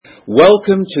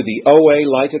Welcome to the OA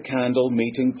Light a Candle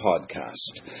Meeting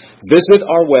podcast. Visit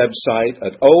our website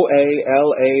at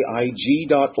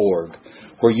oalaig.org,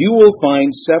 where you will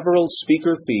find several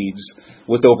speaker feeds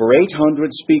with over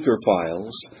 800 speaker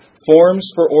files,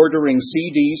 forms for ordering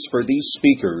CDs for these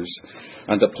speakers,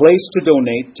 and a place to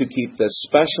donate to keep this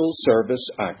special service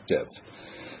active.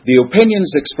 The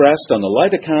opinions expressed on the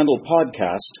Light a Candle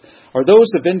podcast are those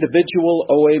of individual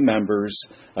OA members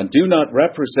and do not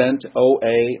represent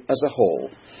OA as a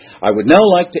whole. I would now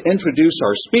like to introduce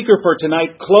our speaker for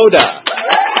tonight, Clodagh.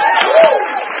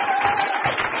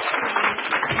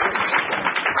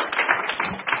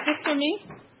 That's for me?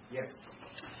 Yes.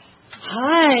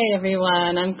 Hi,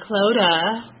 everyone. I'm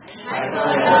Clodagh. Hi,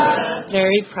 Clodagh.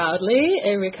 Very proudly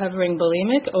a recovering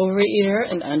bulimic, overeater,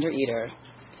 and undereater.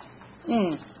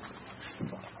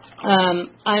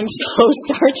 I'm so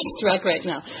starstruck right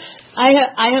now.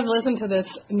 I have listened to this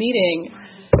meeting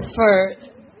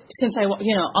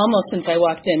almost since I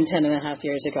walked in 10 and a half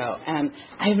years ago, and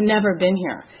I've never been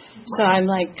here. So I'm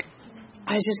like,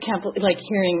 I just can't believe,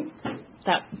 hearing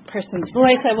that person's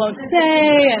voice I won't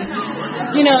say, and,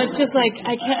 it's just like,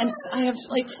 I have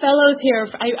fellows here.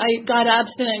 I got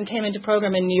abstinent and came into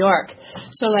program in New York.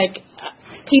 So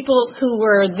people who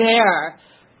were there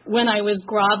when I was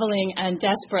groveling and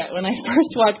desperate when I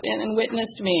first walked in and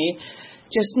witnessed me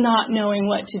just not knowing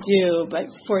what to do, but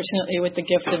fortunately with the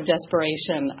gift of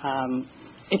desperation,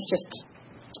 it's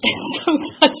so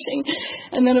touching.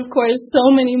 And then, of course, so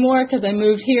many more, because I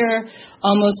moved here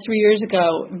almost 3 years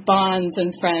ago, bonds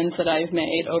and friends that I've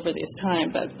made over this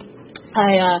time. But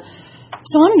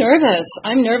so I'm nervous.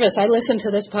 I listen to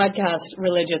this podcast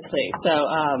religiously. So,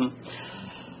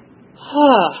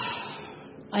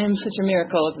 I am such a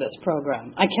miracle of this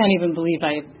program. I can't even believe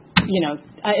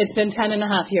it's been 10 and a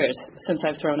half years since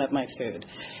I've thrown up my food.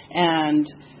 And,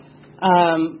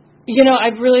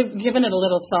 I've really given it a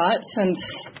little thought since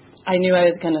I knew I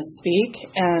was going to speak.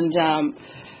 And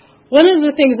one of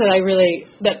the things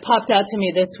that popped out to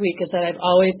me this week is that I've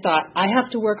always thought I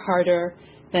have to work harder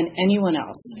than anyone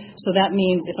else. So that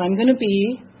means if I'm going to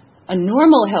be a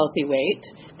normal healthy weight,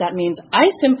 that means I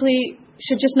simply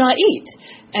should just not eat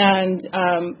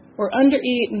or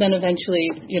undereat, and then eventually,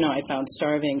 I found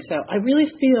starving. So I really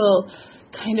feel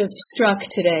kind of struck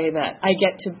today that I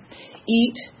get to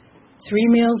eat 3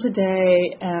 meals a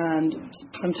day and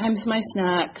sometimes my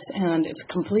snacks, and it's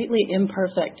completely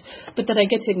imperfect, but that I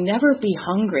get to never be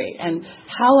hungry, and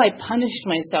how I punished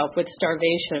myself with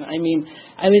starvation. I mean,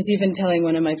 I was even telling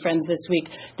one of my friends this week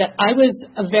that I was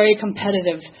a very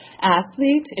competitive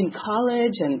athlete in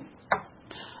college, and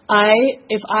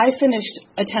if I finished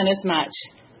a tennis match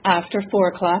after 4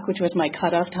 o'clock, which was my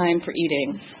cutoff time for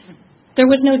eating, there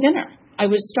was no dinner. I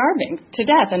was starving to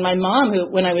death. And my mom, who,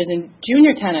 when I was in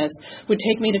junior tennis, would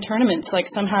take me to tournaments,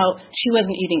 somehow she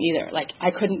wasn't eating either.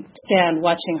 I couldn't stand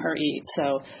watching her eat.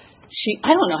 So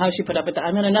I don't know how she put up with that.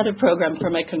 I'm in another program for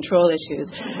my control issues.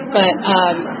 But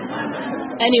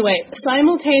anyway,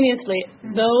 simultaneously,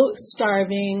 though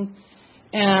starving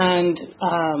and,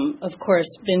 of course,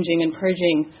 binging and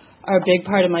purging are a big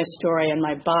part of my story, and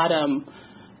my bottom,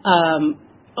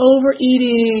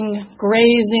 overeating,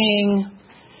 grazing,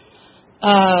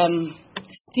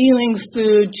 stealing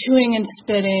food, chewing and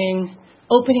spitting,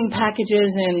 opening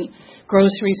packages in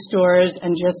grocery stores,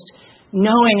 and just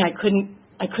knowing I couldn't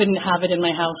have it in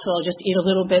my house, so I'll just eat a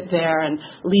little bit there and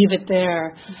leave it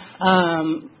there.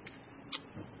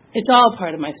 It's all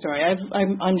part of my story.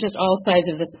 I'm just all sides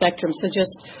of the spectrum. So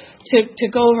just to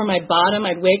go over my bottom,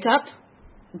 I'd wake up,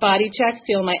 body check,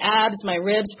 feel my abs, my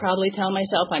ribs, probably tell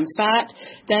myself I'm fat,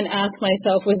 then ask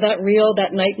myself, was that real,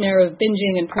 that nightmare of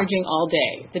binging and purging all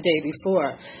day, the day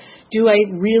before? Do I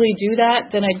really do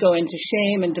that? Then I'd go into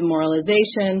shame and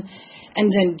demoralization, and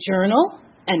then journal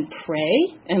and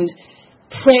pray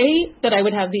that I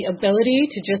would have the ability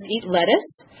to just eat lettuce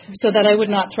so that I would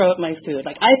not throw up my food.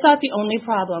 I thought the only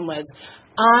problem was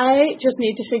I just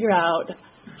need to figure out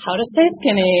how to stay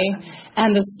skinny,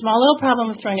 and the small little problem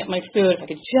of throwing up my food, I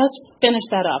could just finish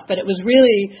that up. But it was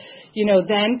really,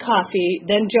 then coffee,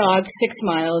 then jog 6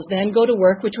 miles, then go to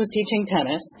work, which was teaching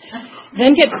tennis,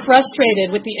 then get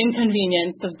frustrated with the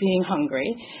inconvenience of being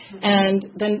hungry, and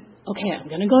then, okay, I'm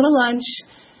going to go to lunch,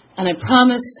 and I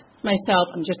promise myself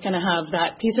I'm just going to have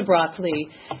that piece of broccoli.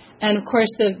 And, of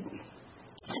course, the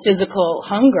physical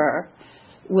hunger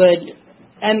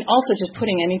and also just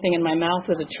putting anything in my mouth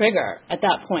was a trigger at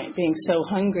that point, being so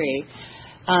hungry,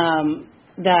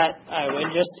 that I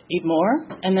would just eat more.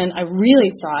 And then I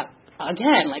really thought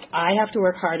again, like, I have to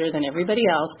work harder than everybody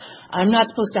else. I'm not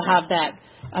supposed to have that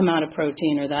amount of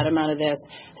protein or that amount of this.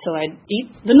 So I'd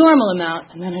eat the normal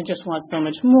amount, and then I just want so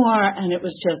much more. And it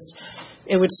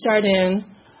would start in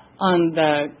on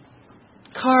the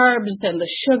carbs and the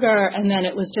sugar, and then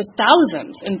it was just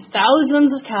thousands and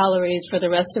thousands of calories for the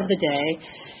rest of the day.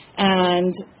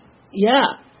 And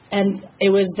and it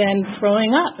was then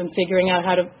throwing up and figuring out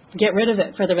how to get rid of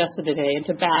it for the rest of the day,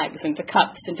 into bags, into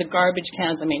cups, into garbage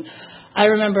cans. I mean, I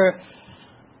remember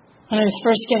when I was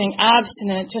first getting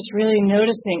abstinent, just really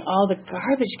noticing all the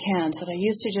garbage cans that I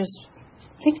used to just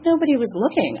think nobody was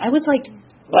looking. I was like,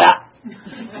 blah.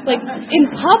 Like in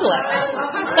public,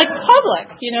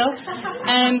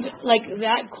 and like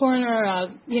that corner of,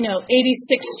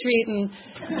 86th Street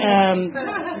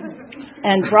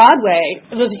and Broadway,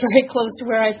 it was very close to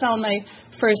where I found my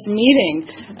first meeting,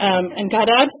 and got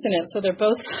abstinent. So they're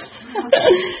both,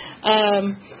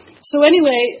 so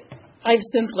anyway, I've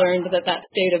since learned that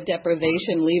state of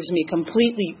deprivation leaves me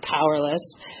completely powerless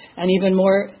and even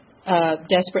more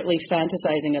desperately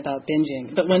fantasizing about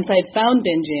binging. But once I'd found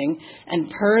binging and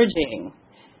purging,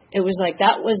 it was like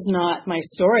that was not my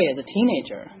story as a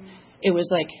teenager. It was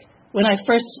like when I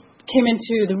first came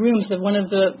into the rooms, one of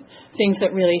the things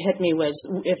that really hit me was,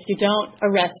 if you don't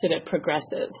arrest it, it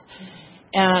progresses.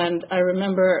 And I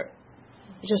remember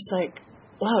just like,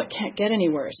 wow, it can't get any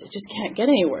worse. It just can't get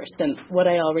any worse than what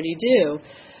I already do.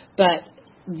 But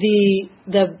the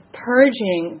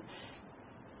purging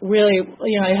really,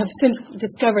 I have since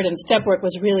discovered, and step work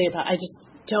was really about, I just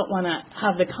don't want to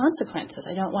have the consequences.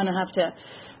 I don't want to have to,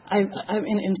 I'm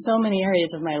in so many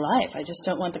areas of my life, I just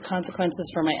don't want the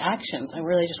consequences for my actions. I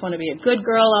really just want to be a good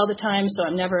girl all the time, so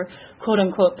I'm never, quote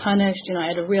unquote, punished. I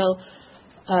had a real,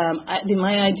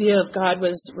 my idea of God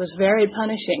was very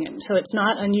punishing, and so it's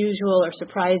not unusual or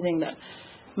surprising that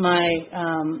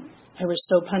I was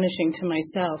so punishing to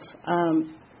myself.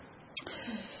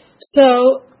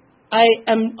 So I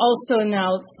am also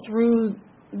now, through,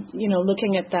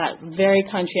 looking at that, very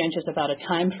conscientious about a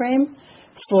time frame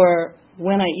for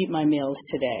when I eat my meals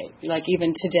today. Like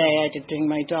even today, I did bring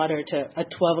my daughter to a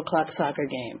 12 o'clock soccer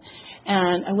game.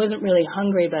 And I wasn't really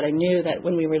hungry, but I knew that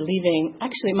when we were leaving,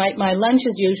 actually my lunch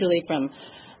is usually from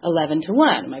 11 to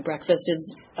 1. My breakfast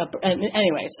is up,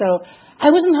 anyway, so I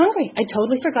wasn't hungry. I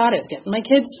totally forgot. I was getting my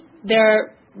kids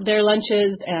their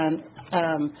lunches and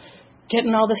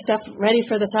getting all the stuff ready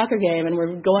for the soccer game, and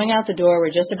we're going out the door.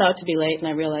 We're just about to be late, and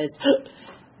I realized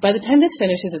by the time this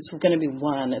finishes, it's going to be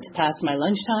 1. It's past my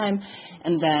lunchtime,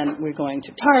 and then we're going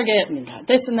to Target, and we got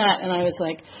this and that, and I was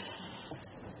like,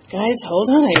 guys, hold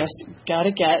on, I just got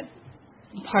to get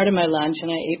part of my lunch,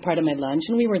 and I ate part of my lunch,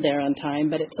 and we were there on time,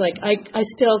 but it's like I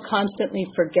still constantly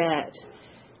forget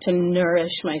to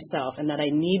nourish myself, and that I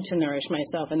need to nourish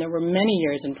myself. And there were many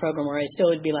years in program where I still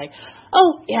would be like,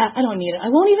 oh, yeah, I don't need it. I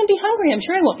won't even be hungry. I'm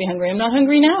sure I won't be hungry. I'm not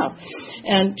hungry now.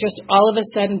 And just all of a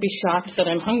sudden be shocked that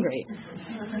I'm hungry.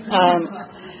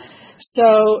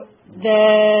 So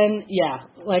then,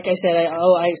 like I said,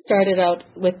 I started out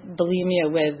with bulimia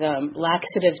with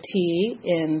laxative tea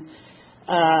in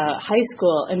high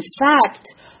school. In fact,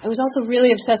 I was also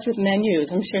really obsessed with menus.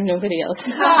 I'm sure nobody else.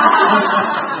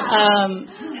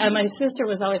 And my sister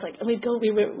was always like, we'd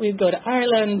go to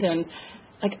Ireland, and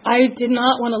like I did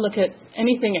not want to look at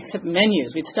anything except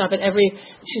menus. We'd stop at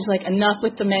she's like, enough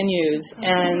with the menus.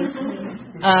 And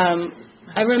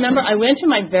I remember I went to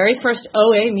my very first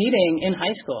OA meeting in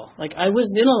high school. Like I was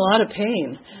in a lot of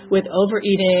pain with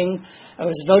overeating. I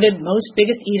was voted most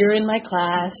biggest eater in my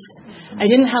class. I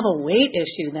didn't have a weight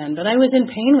issue then, but I was in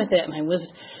pain with it, and I was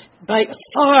by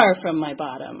far from my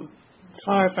bottom,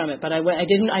 far from it. But I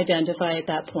didn't identify at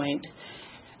that point.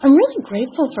 I'm really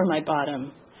grateful for my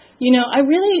bottom. I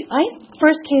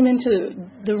first came into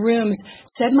the rooms,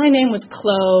 said my name was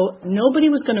Chloe. Nobody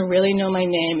was going to really know my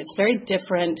name. It's very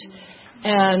different.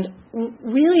 And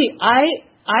really,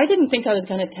 I didn't think I was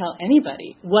going to tell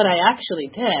anybody what I actually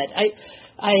did.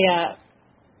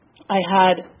 I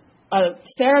had a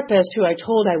therapist who I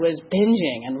told I was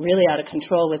binging and really out of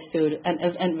control with food, and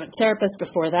a therapist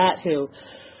before that who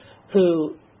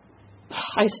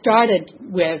I started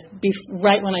with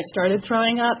right when I started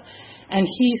throwing up, and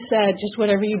he said, just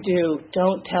whatever you do,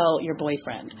 don't tell your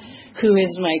boyfriend, who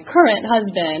is my current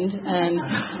husband, and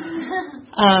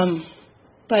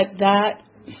but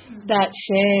that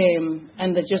shame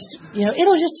and the just,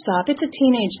 it'll just stop. It's a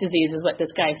teenage disease is what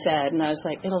this guy said. And I was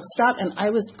like, it'll stop. And I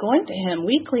was going to him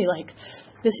weekly, like,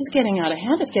 this is getting out of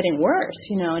hand. It's getting worse,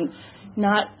 and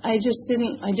I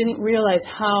didn't realize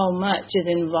how much is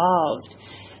involved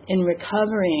in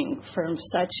recovering from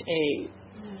such a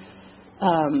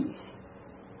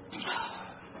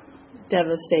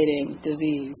devastating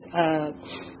disease.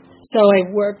 So I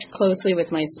worked closely with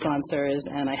my sponsors,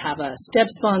 and I have a step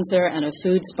sponsor and a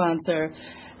food sponsor,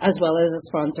 as well as a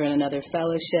sponsor in another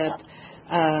fellowship.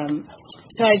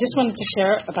 So I just wanted to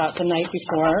share about the night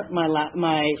before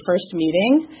my first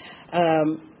meeting.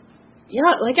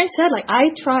 Like I said, I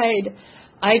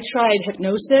tried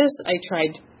hypnosis, I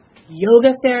tried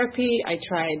yoga therapy, I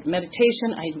tried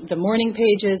meditation, the morning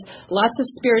pages, lots of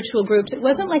spiritual groups. It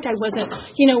wasn't like I wasn't,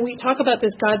 we talk about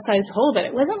this God-sized hole, but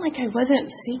it wasn't like I wasn't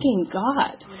seeking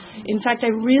God. In fact, I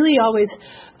really always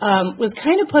was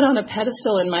kind of put on a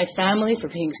pedestal in my family for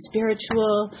being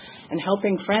spiritual and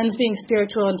helping friends being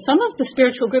spiritual. And some of the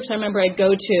spiritual groups I remember I'd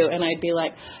go to and I'd be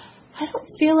like,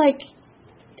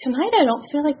 tonight I don't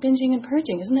feel like binging and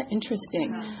purging. Isn't that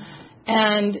interesting?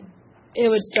 And it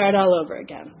would start all over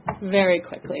again very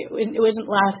quickly. It wasn't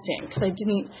lasting because I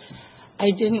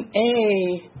didn't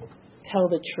tell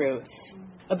the truth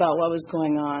about what was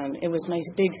going on. It was my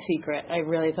big secret. I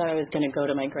really thought I was going to go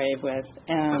to my grave with,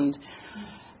 and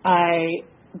I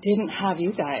didn't have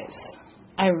you guys.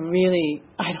 I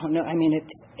don't know. I mean,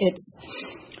 it's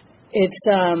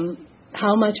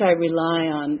how much I rely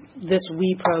on this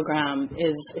We program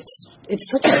it's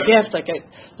such a gift. Like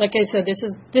I said, this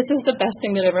is the best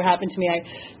thing that ever happened to me.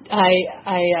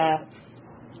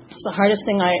 It's the hardest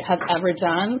thing I have ever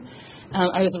done.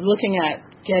 I was looking at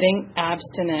getting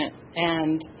abstinent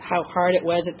and how hard it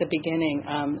was at the beginning.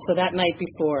 So that night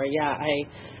before,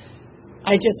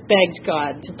 I just begged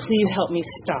God to please help me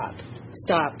stop,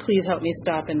 please help me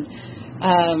stop. And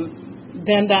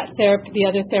then the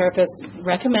other therapist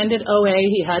recommended OA.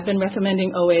 He had been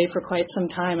recommending OA for quite some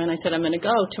time, and I said, I'm going to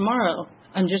go tomorrow.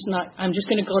 I'm just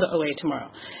going to go to OA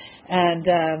tomorrow. And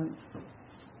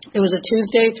it was a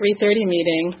Tuesday 3:30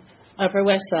 meeting, Upper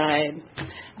West Side,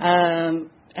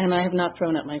 and I have not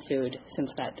thrown up my food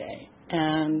since that day.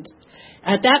 And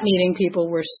at that meeting, people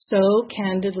were so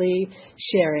candidly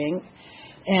sharing,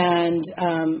 and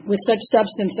with such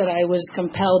substance that I was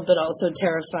compelled but also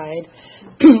terrified.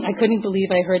 I couldn't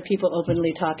believe I heard people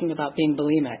openly talking about being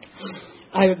bulimic.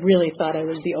 I really thought I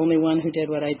was the only one who did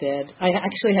what I did. I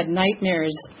actually had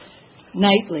nightmares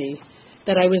nightly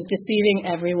that I was deceiving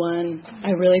everyone.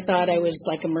 I really thought I was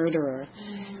like a murderer.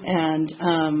 And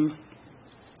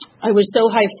I was so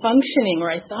high functioning,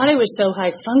 or I thought I was so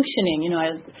high functioning.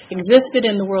 I existed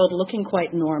in the world looking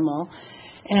quite normal.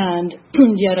 And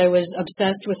yet I was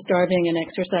obsessed with starving and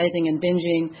exercising and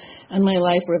binging, and my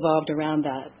life revolved around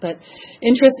that. But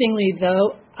interestingly,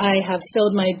 though, I have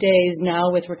filled my days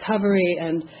now with recovery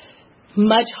and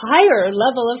much higher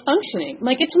level of functioning.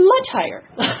 Like, it's much higher.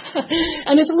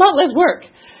 And it's a lot less work.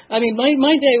 I mean,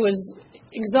 my day was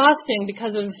exhausting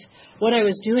because of what I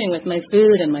was doing with my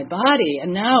food and my body.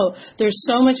 And now there's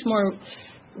so much more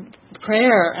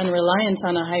prayer and reliance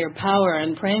on a higher power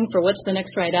and praying for what's the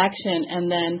next right action.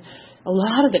 And then a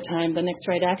lot of the time, the next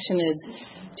right action is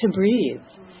to breathe.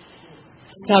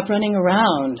 Stop running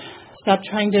around. Stop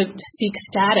trying to seek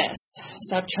status.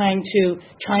 Stop trying to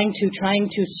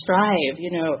strive.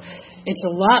 It's a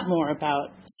lot more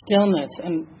about stillness,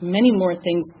 and many more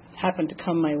things happen to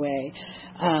come my way.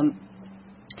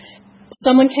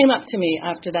 Someone came up to me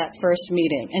after that first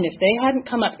meeting, and if they hadn't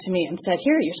come up to me and said,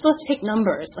 here, you're supposed to take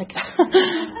numbers, like,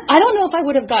 I don't know if I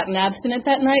would have gotten abstinent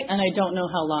that night, and I don't know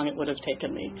how long it would have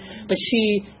taken me. But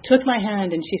she took my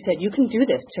hand and she said, you can do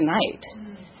this tonight.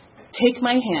 Take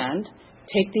my hand,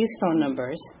 take these phone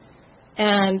numbers.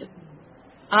 And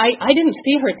I didn't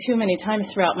see her too many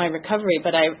times throughout my recovery,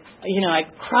 but I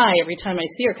cry every time I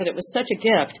see her because it was such a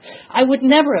gift. I would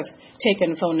never have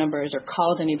taken phone numbers or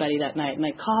called anybody that night. And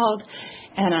I called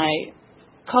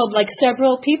like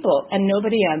several people, and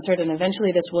nobody answered. And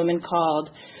eventually this woman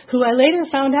called, who I later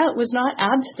found out was not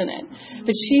abstinent.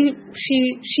 But she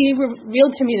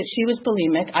revealed to me that she was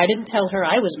bulimic. I didn't tell her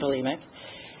I was bulimic.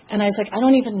 And I was like, I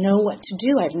don't even know what to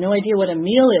do. I have no idea what a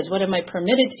meal is. What am I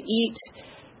permitted to eat?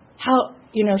 How,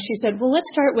 she said, well, let's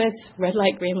start with red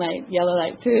light, green light, yellow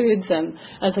light foods. And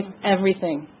I was like,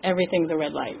 everything's a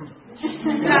red light. And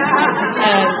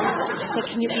she's like,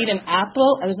 can you eat an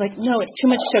apple? I was like, no, it's too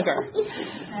much sugar.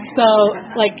 So,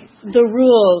 like, the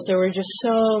rules, there were just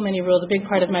so many rules. A big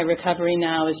part of my recovery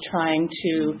now is trying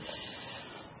to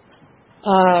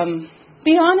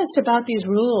be honest about these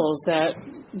rules that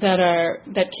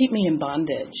keep me in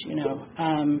bondage,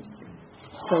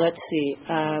 So let's see.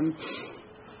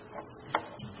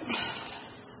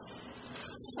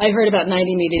 I heard about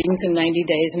 90 meetings in 90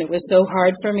 days, and it was so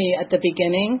hard for me at the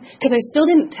beginning because I still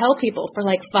didn't tell people for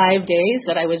like 5 days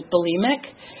that I was bulimic,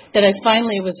 that I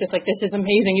finally was just like, this is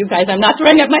amazing, you guys, I'm not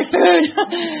throwing up my food.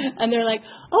 And they're like,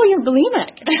 oh, you're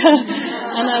bulimic.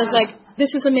 And I was like, this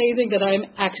is amazing that I'm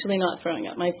actually not throwing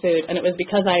up my food. And it was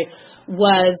because I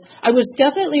was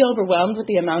definitely overwhelmed with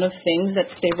the amount of things that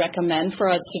they recommend for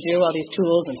us to do, all these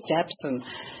tools and steps and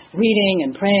reading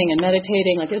and praying and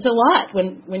meditating. Like, it's a lot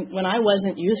when I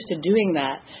wasn't used to doing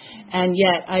that. And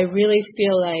yet I really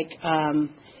feel like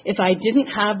if I didn't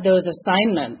have those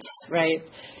assignments, right,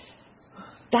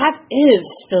 that is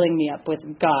filling me up with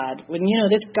God. When,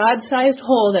 this God-sized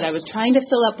hole that I was trying to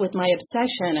fill up with my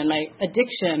obsession and my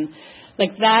addiction,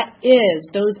 like that is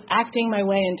those acting my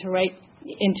way into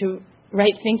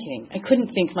right thinking. I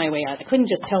couldn't think my way out. I couldn't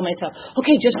just tell myself,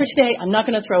 okay, just for today, I'm not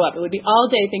going to throw up. It would be all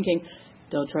day thinking,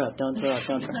 don't throw up, don't throw up,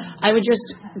 don't throw up. I would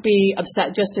just be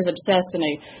just as obsessed, and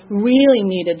I really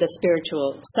needed the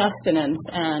spiritual sustenance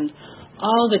and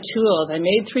all the tools. I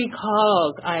made 3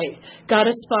 calls. I got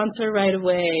a sponsor right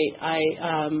away. I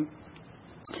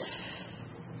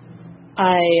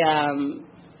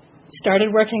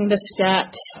started working the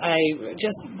steps. I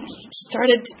just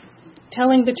started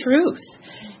telling the truth.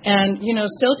 And,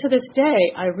 still to this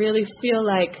day, I really feel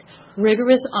like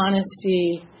rigorous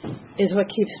honesty is what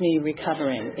keeps me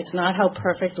recovering. It's not how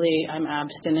perfectly I'm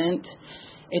abstinent.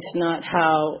 It's not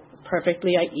how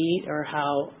perfectly I eat or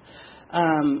how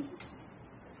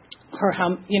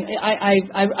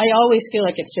I always feel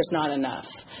like it's just not enough.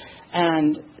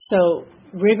 And so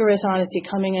rigorous honesty,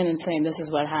 coming in and saying this is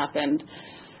what happened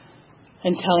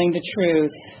and telling the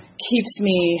truth, keeps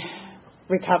me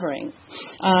recovering.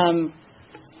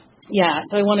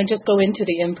 So I want to just go into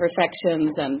the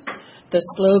imperfections and the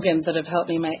slogans that have helped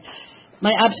me.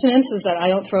 My abstinence is that I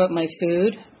don't throw up my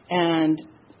food, and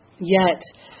yet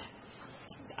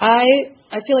I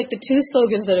feel like the 2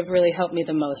 slogans that have really helped me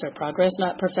the most are progress,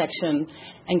 not perfection,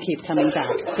 and keep coming back.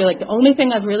 I feel like the only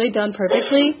thing I've really done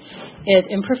perfectly is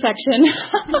imperfection,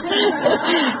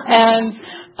 and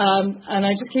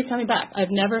I just keep coming back.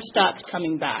 I've never stopped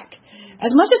coming back.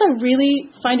 As much as I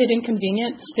really find it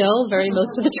inconvenient still,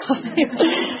 most of the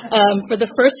time, for the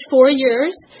first 4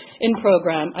 years in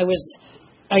program, I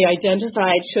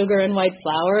identified sugar and white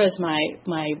flour as my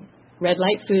red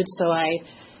light food, so I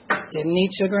didn't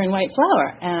eat sugar and white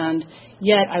flour, and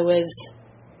yet I was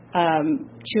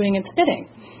chewing and spitting.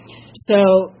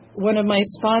 So one of my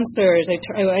sponsors, I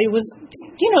was,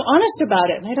 honest about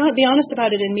it, and I'd be honest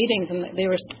about it in meetings, and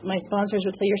my sponsors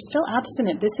would say, "You're still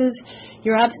abstinent.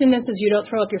 Your abstinence is you don't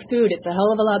throw up your food. It's a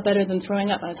hell of a lot better than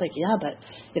throwing up." And I was like, "Yeah, but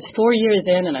it's 4 years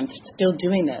in, and I'm still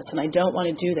doing this, and I don't want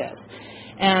to do this."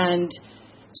 And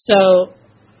so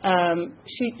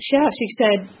she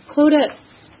said, "Clodagh,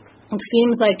 it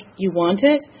seems like you want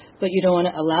it, but you don't want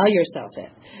to allow yourself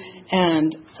it.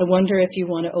 And I wonder if you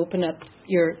want to open up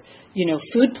your,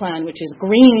 food plan, which is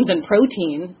greens and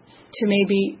protein, to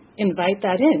maybe invite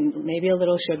that in, maybe a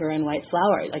little sugar and white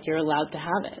flour, like you're allowed to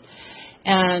have it."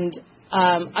 And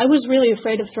I was really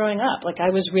afraid of throwing up. Like, I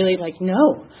was really like,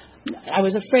 no. I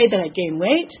was afraid that I'd gain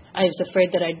weight. I was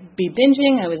afraid that I'd be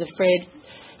binging. I was afraid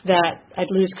that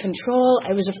I'd lose control.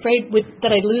 I was afraid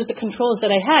that I'd lose the controls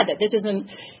that I had, that this isn't,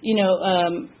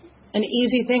 an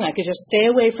easy thing. I could just stay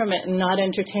away from it and not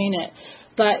entertain it.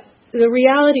 But the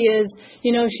reality is,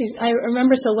 I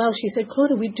remember so well, she said,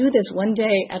 "Clodagh, we do this one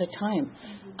day at a time.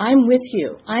 I'm with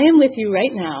you. I am with you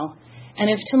right now. And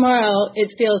if tomorrow it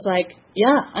feels like,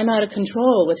 I'm out of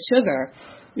control with sugar,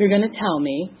 you're going to tell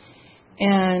me,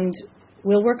 and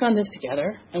we'll work on this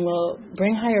together, and we'll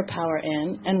bring higher power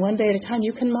in, and one day at a time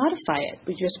you can modify it,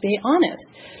 but just be honest."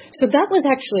 So that was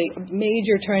actually a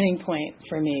major turning point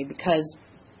for me, because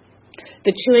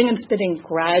the chewing and spitting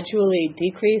gradually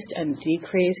decreased and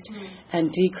decreased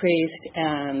and decreased,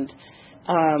 and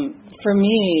for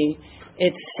me,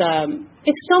 it's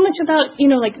so much about,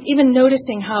 even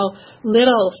noticing how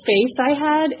little faith I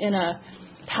had in a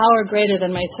power greater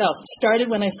than myself. It started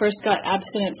when I first got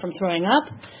abstinent from throwing up,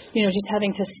 just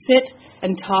having to sit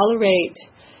and tolerate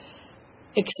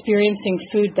experiencing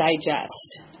food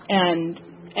digest. And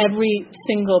every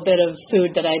single bit of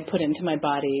food that I'd put into my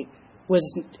body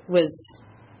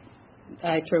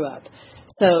I threw up.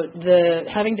 So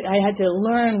I had to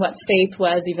learn what faith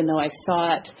was, even though I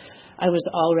thought I was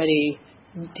already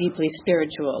deeply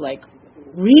spiritual, like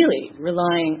really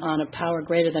relying on a power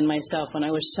greater than myself when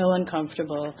I was so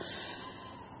uncomfortable.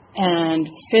 And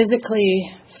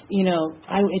physically,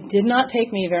 it did not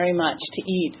take me very much to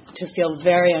eat to feel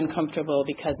very uncomfortable,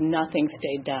 because nothing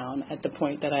stayed down at the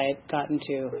point that I had gotten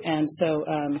to. And so,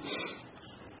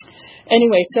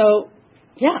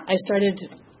 I started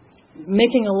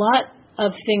making a lot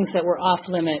of things that were off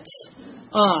limits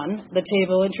on the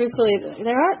table, and truthfully,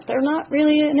 they're not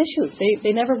really an issue.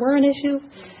 They never were an issue.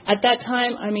 At that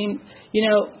time, I mean,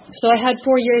 so I had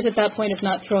 4 years at that point of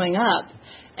not throwing up.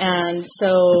 And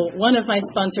so one of my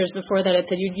sponsors before that had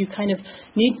said, you kind of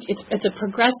need, it's a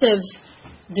progressive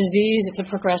disease, it's a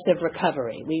progressive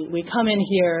recovery. We come in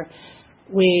here,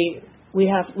 we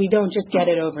don't just get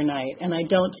it overnight. And I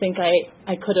don't think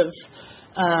I could have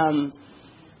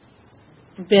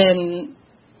been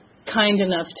kind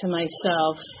enough to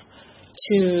myself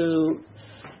to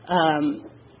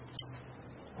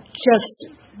just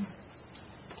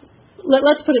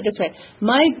let's put it this way.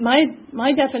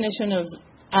 My definition of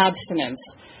abstinence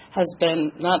has been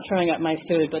not throwing up my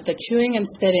food, but the chewing and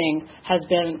spitting has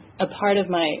been a part of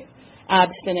my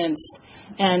abstinence,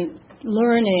 and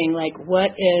learning like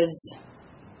what is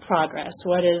progress,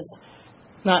 what is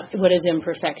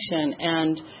imperfection,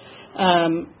 and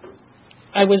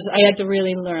I had to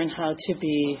really learn how to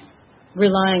be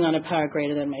relying on a power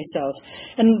greater than myself.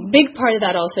 And big part of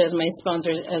that also is my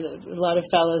sponsors, a lot of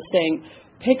fellows saying,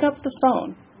 pick up the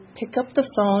phone. Pick up the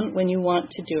phone when you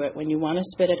want to do it, when you want to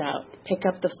spit it out. Pick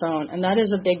up the phone. And that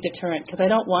is a big deterrent because I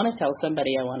don't want to tell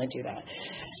somebody I want to do that.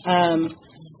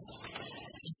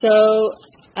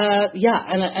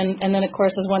 And then, of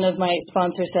course, as one of my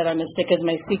sponsors said, I'm as sick as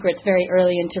my secrets. Very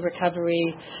early into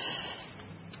recovery,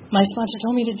 my sponsor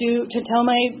told me to tell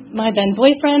my then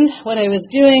boyfriend what I was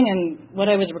doing and what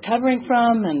I was recovering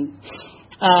from, and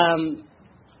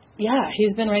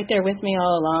he's been right there with me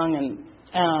all along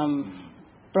and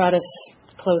brought us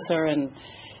closer. And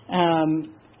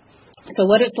so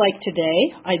what it's like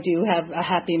today, I do have a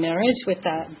happy marriage with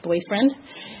that boyfriend,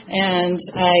 and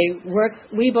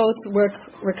we both work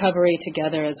recovery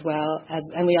together as well,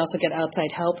 and we also get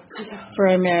outside help for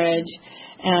our marriage.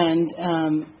 And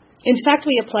in fact,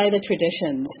 we apply the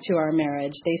traditions to our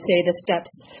marriage. They say the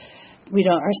steps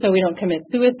are so we don't commit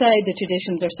suicide. The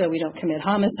traditions are so we don't commit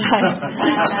homicide.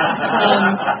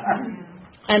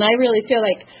 And I really feel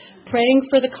like praying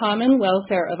for the common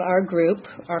welfare of our group,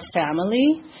 our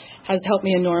family, has helped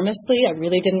me enormously. I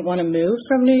really didn't want to move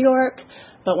from New York,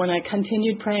 but when I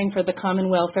continued praying for the common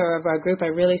welfare of our group, I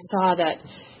really saw that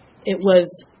it was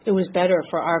better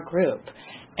for our group.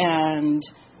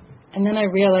 And then I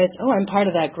realized, I'm part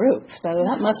of that group. So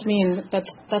that must mean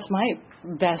that's my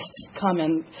best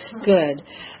common good.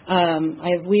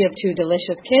 We have 2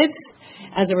 delicious kids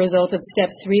as a result of step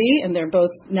 3, and they're both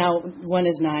now, one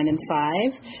is 9 and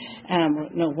 5.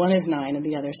 One is 9 and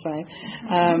the other's 5.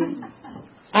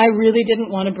 I really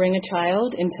didn't want to bring a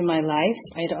child into my life.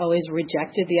 I'd always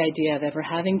rejected the idea of ever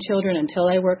having children until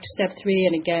I worked step 3.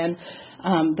 And again,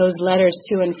 those letters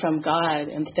to and from God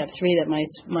in step 3 that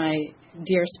my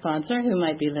dear sponsor, who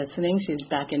might be listening, she's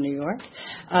back in New York,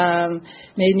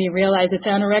 made me realize it's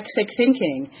anorexic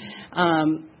thinking.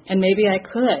 And maybe I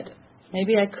could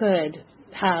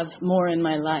have more in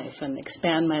my life and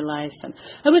expand my life. And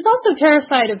I was also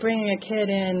terrified of bringing a kid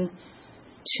in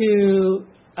to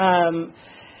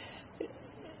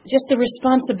just the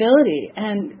responsibility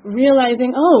and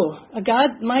realizing,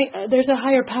 there's a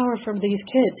higher power for these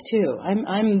kids too.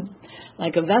 I'm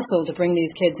like a vessel to bring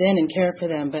these kids in and care for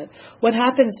them. But what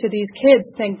happens to these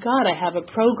kids? Thank God I have a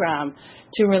program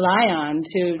to rely on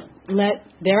to let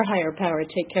their higher power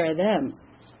take care of them.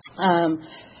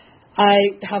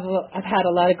 I've had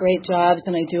a lot of great jobs,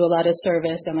 and I do a lot of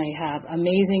service, and I have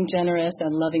amazing, generous,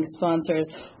 and loving sponsors,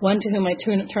 one to whom I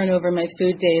turn over my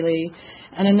food daily,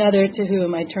 and another to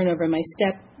whom I turn over my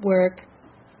step work,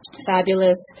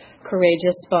 fabulous,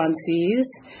 courageous sponsees,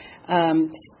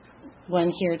 one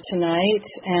here tonight,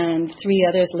 and 3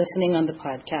 others listening on the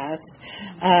podcast.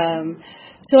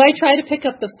 So I try to pick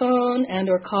up the phone and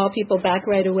or call people back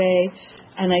right away,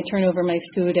 and I turn over my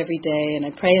food every day, and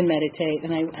I pray and meditate,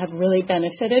 and I have really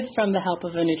benefited from the help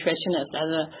of a nutritionist as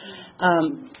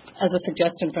a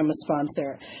suggestion from a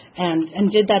sponsor,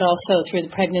 and did that also through the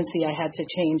pregnancy. I had to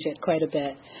change it quite a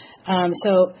bit.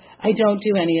 So I don't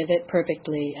do any of it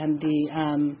perfectly, and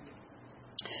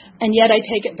yet I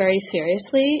take it very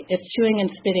seriously. If chewing and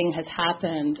spitting has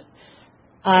happened,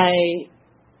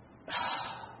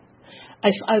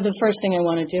 the first thing I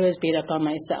want to do is beat up on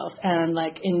myself. And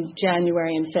like in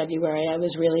January and February, I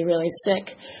was really, really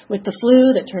sick with the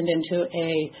flu that turned into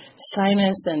a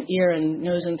sinus and ear and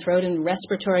nose and throat and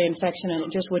respiratory infection, and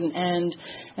it just wouldn't end.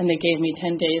 And they gave me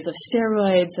 10 days of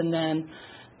steroids, and then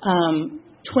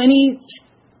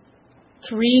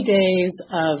 23 days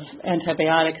of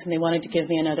antibiotics, and they wanted to give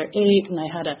me another 8, and I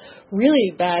had a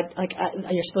really bad,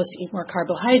 you're supposed to eat more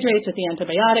carbohydrates with the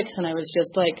antibiotics, and I was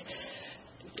just like,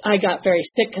 I got very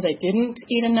sick because I didn't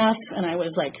eat enough, and I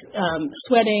was like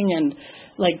sweating and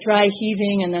like dry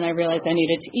heaving, and then I realized I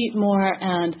needed to eat more,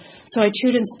 and so I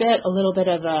chewed and spit a little bit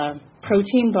of a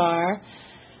protein bar,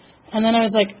 and then I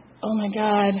was like, oh my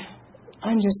God,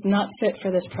 I'm just not fit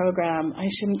for this program. I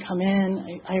shouldn't come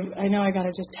in. I know I got to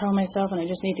just tell myself, and I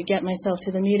just need to get myself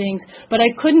to the meetings. But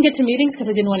I couldn't get to meetings because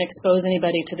I didn't want to expose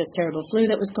anybody to this terrible flu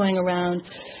that was going around.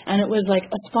 And it was like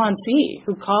a sponsee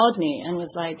who called me and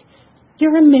was like,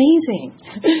 you're amazing.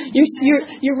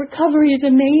 Your recovery is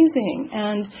amazing.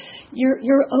 And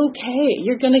you're okay.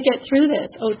 You're going to get through this.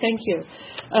 Oh, thank you.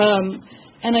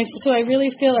 So I really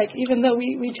feel like even though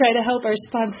we try to help our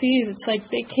sponsees, it's like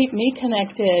they keep me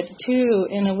connected too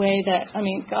in a way that, I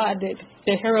mean, God,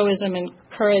 the heroism and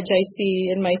courage I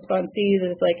see in my sponsees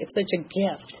is like, it's such a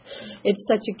gift. It's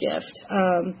such a gift.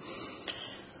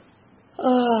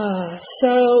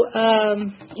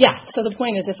 So the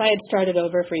point is, if I had started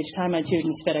over for each time I chewed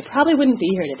and spit, I probably wouldn't be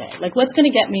here today. Like, what's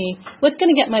going to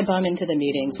get my bum into the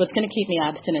meetings? What's going to keep me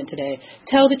abstinent today?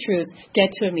 Tell the truth,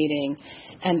 get to a meeting,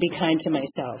 and be kind to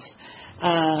myself.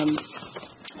 I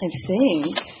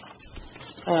think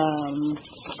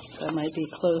that might be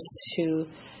close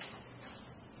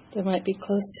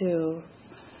to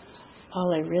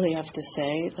all I really have to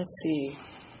say. Let's see.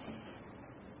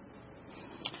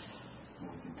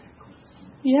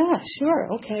 Yeah,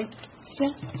 sure. Okay.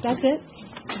 Yeah, that's it.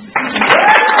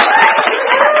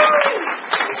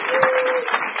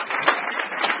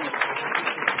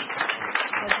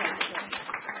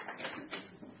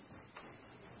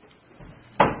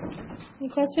 Any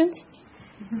questions?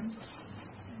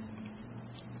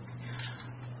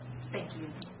 Thank you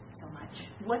so much.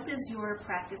 What does your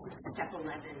practice of step 11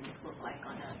 look like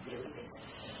on a daily basis?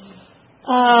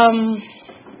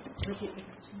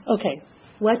 Okay.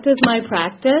 What does my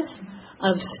practice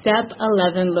of step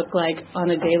 11 look like on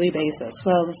a daily basis?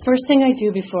 Well, the first thing I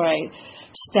do before I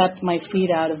step my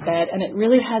feet out of bed, and it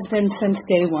really has been since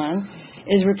day one,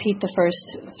 is repeat the first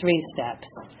 3 steps.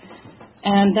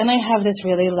 And then I have this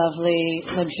really lovely,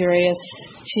 luxurious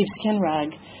sheepskin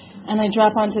rug, and I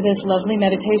drop onto this lovely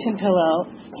meditation pillow.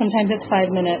 Sometimes it's 5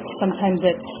 minutes, sometimes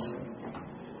it's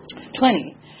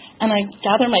 20. And I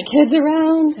gather my kids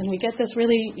around, and we get this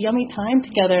really yummy time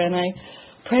together, and I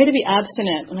pray to be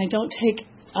abstinent, and I don't take,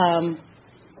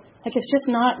 it's just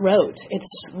not rote.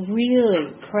 It's really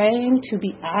praying to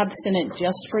be abstinent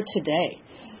just for today.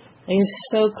 It is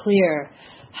so clear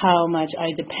how much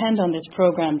I depend on this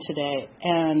program today.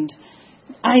 And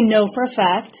I know for a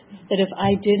fact that if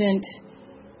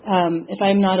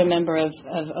I'm not a member of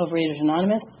Overeaters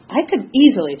Anonymous, I could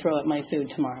easily throw up my food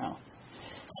tomorrow.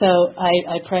 So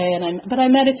I pray, but I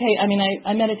meditate. I mean,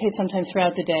 I meditate sometimes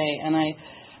throughout the day, and I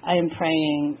am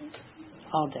praying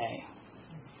all day.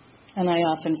 And I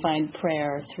often find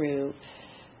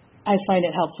I find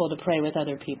it helpful to pray with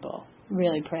other people.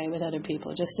 Really pray with other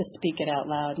people, just to speak it out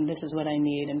loud, and this is what I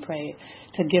need, and pray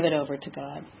to give it over to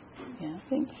God. Yeah,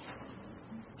 thanks.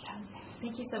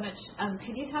 Thank you so much.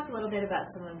 Could you talk a little bit about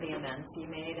some of the amends you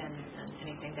made and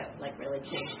anything that really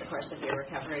changed the course of your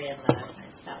recovery and the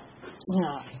stuff?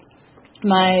 Yeah.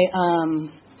 My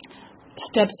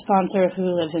step sponsor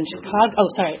who lives in Chicago,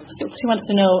 she wants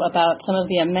to know about some of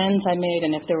the amends I made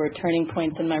and if there were turning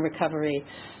points in my recovery.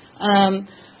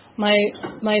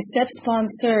 My step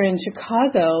sponsor in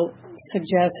Chicago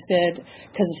suggested,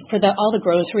 because for all the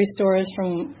grocery stores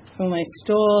from whom I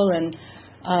stole, and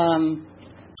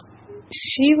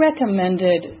she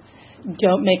recommended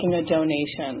making a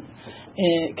donation,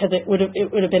 because it would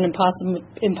have been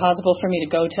impossible for me to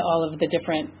go to all of the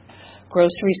different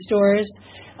grocery stores.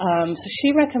 So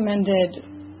she recommended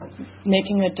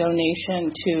making a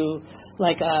donation to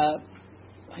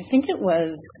I think it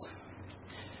was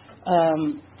a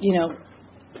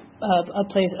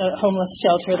homeless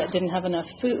shelter that didn't have enough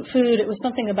food. It was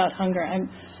something about hunger. I'm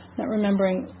not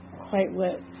remembering quite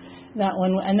what that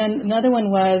one. And then another one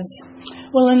was,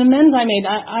 an amends I made.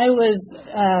 I was,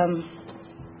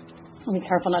 I'll be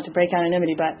careful not to break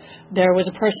anonymity, but there was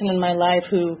a person in my life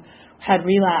who had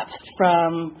relapsed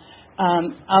from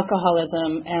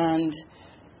alcoholism, and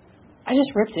I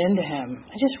just ripped into him.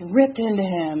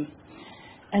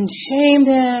 And shamed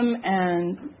him,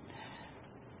 and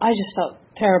I just felt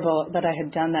terrible that I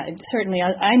had done that. Certainly,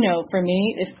 I know for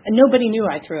me, if nobody knew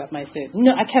I threw up my food.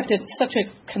 No, I kept it such a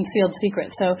concealed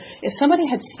secret. So if somebody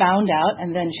had found out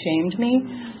and then shamed me,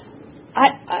 I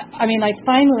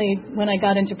finally, when I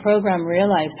got into program,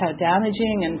 realized how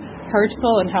damaging and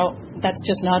hurtful and how that's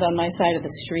just not on my side of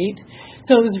the street.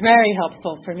 So it was very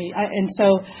helpful for me. And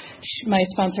so my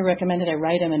sponsor recommended I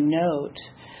write him a note,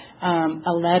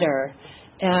 a letter,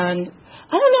 And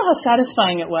I don't know how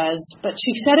satisfying it was, but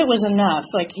she said it was enough.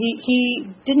 Like, he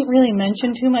didn't really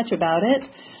mention too much about it.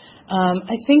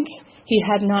 I think he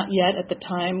had not yet at the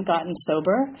time gotten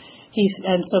sober.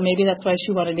 And so maybe that's why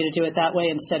she wanted me to do it that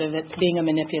way instead of it being a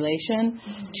manipulation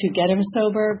to get him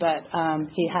sober. But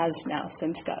he has now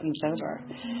since gotten sober,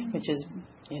 which is,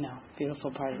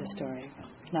 beautiful part of the story.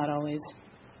 Not always.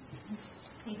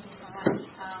 Thank you so much.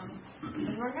 I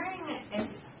was wondering if,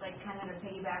 kind of to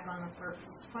piggyback on the first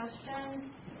question,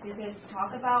 you could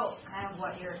talk about kind of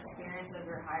what your experience of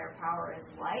your higher power is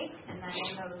like, and then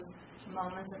in those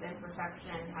moments of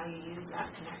imperfection, how you use that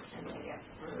connection to get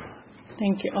through them.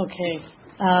 Thank you. Okay.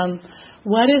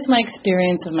 What is my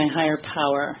experience of my higher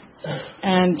power?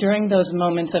 And during those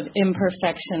moments of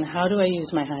imperfection, how do I use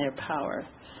my higher power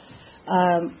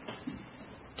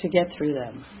to get through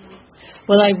them?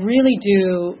 Well, I really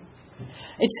do.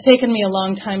 It's taken me a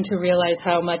long time to realize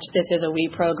how much this is a we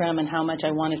program and how much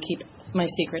I want to keep my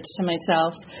secrets to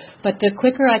myself. But the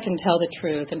quicker I can tell the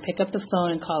truth and pick up the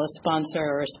phone and call a sponsor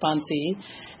or a sponsee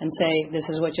and say, this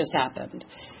is what just happened,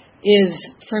 is,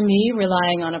 for me,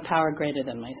 relying on a power greater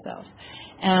than myself.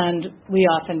 And we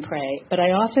often pray, but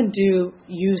I often do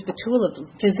use the tool of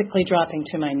physically dropping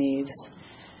to my knees.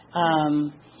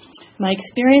 My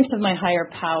experience of my higher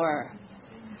power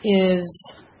is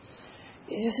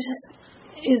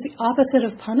the opposite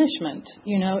of punishment.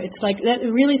 It's like that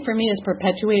really for me is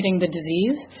perpetuating the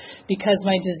disease, because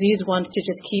my disease wants to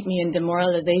just keep me in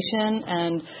demoralization.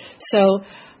 And so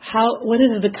what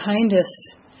is the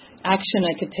kindest action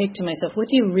I could take to myself? What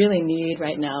do you really need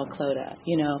right now, Clodagh?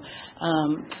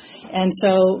 And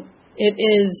so it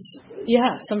is,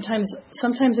 sometimes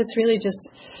it's really just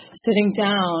sitting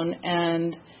down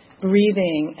and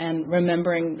breathing and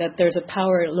remembering that there's a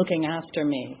power looking after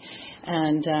me.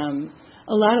 And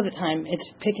a lot of the time it's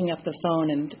picking up the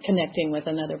phone and connecting with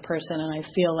another person, and I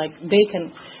feel like they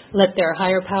can let their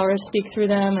higher power speak through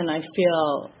them, and I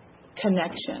feel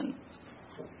connection.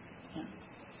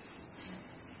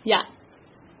 Yeah.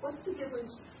 What's the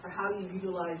difference for how you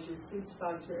utilize your food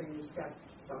sponsor and your step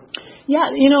sponsor? Yeah,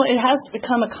 it has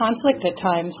become a conflict at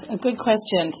times. Good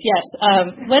questions. Yes.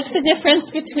 What's the difference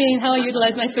between how I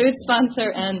utilize my food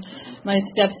sponsor and my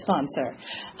step sponsor?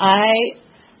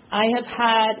 I have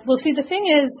had, the thing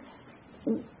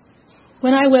is,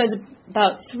 when I was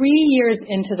about 3 years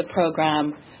into the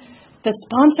program, the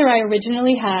sponsor I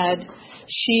originally had,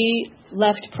 she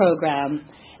left program,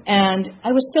 and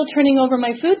I was still turning over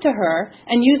my food to her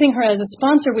and using her as a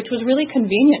sponsor, which was really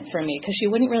convenient for me because she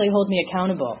wouldn't really hold me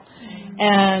accountable.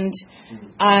 And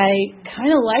I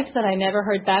kind of liked that I never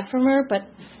heard back from her, but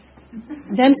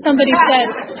then somebody said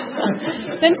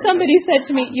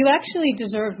to me, you actually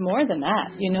deserve more than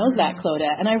that. You know that,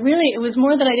 Clodagh. And it was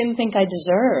more that I didn't think I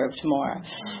deserved more.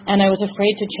 And I was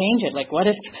afraid to change it. Like, what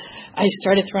if I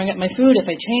started throwing up my food if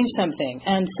I changed something?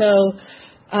 And so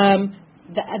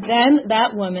then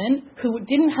that woman, who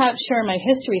didn't share my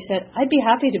history, said, I'd be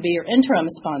happy to be your interim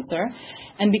sponsor.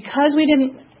 And because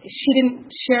she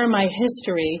didn't share my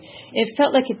history, it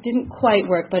felt like it didn't quite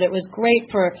work, but it was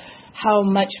great for how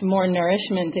much more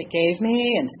nourishment it gave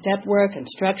me, and step work and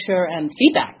structure and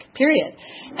feedback, period.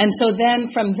 And so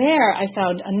then from there, I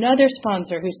found another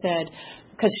sponsor who said,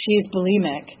 because she's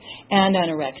bulimic and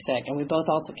anorexic, and we both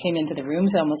also came into the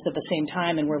rooms almost at the same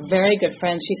time, and we're very good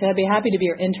friends. She said, I'd be happy to be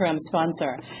your interim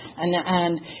sponsor.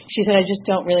 And she said, I just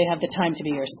don't really have the time to be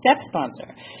your step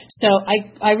sponsor. So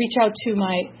I reach out to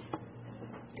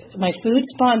my food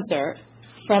sponsor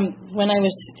from when I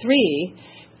was 3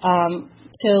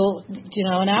 till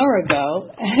an hour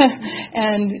ago,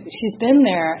 and she's been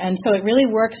there. And so it really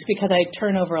works because I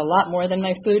turn over a lot more than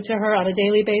my food to her on a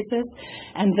daily basis.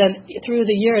 And then through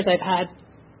the years, I've had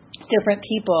different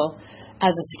people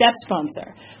as a step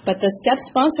sponsor. But the step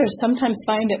sponsors sometimes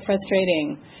find it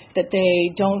frustrating that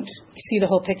they don't see the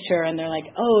whole picture, and they're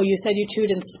like, oh, you said you chewed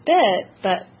and spit,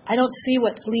 but I don't see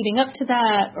what's leading up to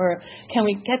that, or can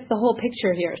we get the whole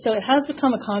picture here? So it has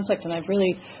become a conflict, and I've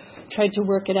really tried to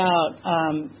work it out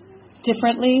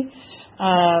differently.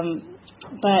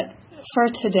 But for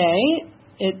today,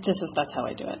 that's how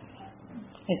I do it.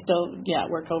 I still,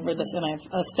 work over this, and I have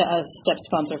a step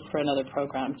sponsor for another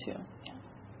program too.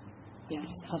 Yeah.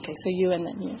 Okay, so you and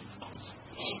then you.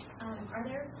 Are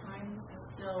there times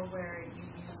still where you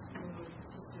use food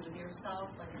to soothe yourself?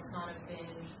 Like it's not a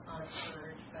binge, it's not a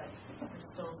purge, but you're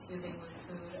still soothing with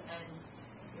food and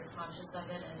you're conscious of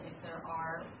it? And if there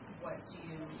are, what do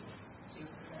you do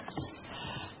for that?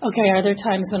 Okay, are there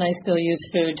times when I still use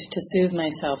food to soothe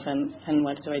myself, and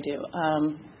what do I do?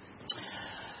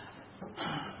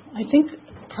 I think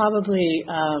probably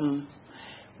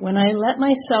when I let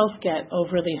myself get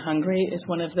overly hungry is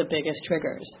one of the biggest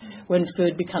triggers. When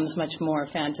food becomes much more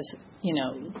fantasy,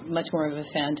 much more of a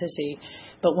fantasy.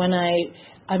 But when my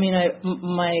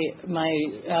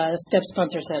step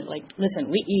sponsor said, like, listen,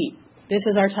 we eat. This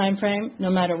is our time frame, no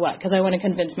matter what, because I want to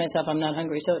convince myself I'm not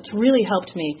hungry. So it's really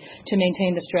helped me to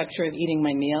maintain the structure of eating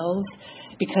my meals,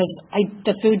 because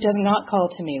the food does not call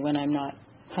to me when I'm not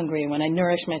hungry, when I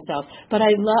nourish myself. But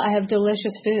I have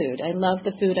delicious food. I love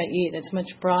the food I eat. It's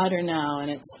much broader now, and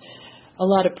it's a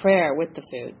lot of prayer with the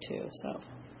food too. So,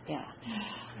 yeah.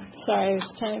 Sorry,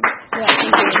 time. Yeah,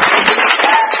 thank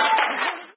you.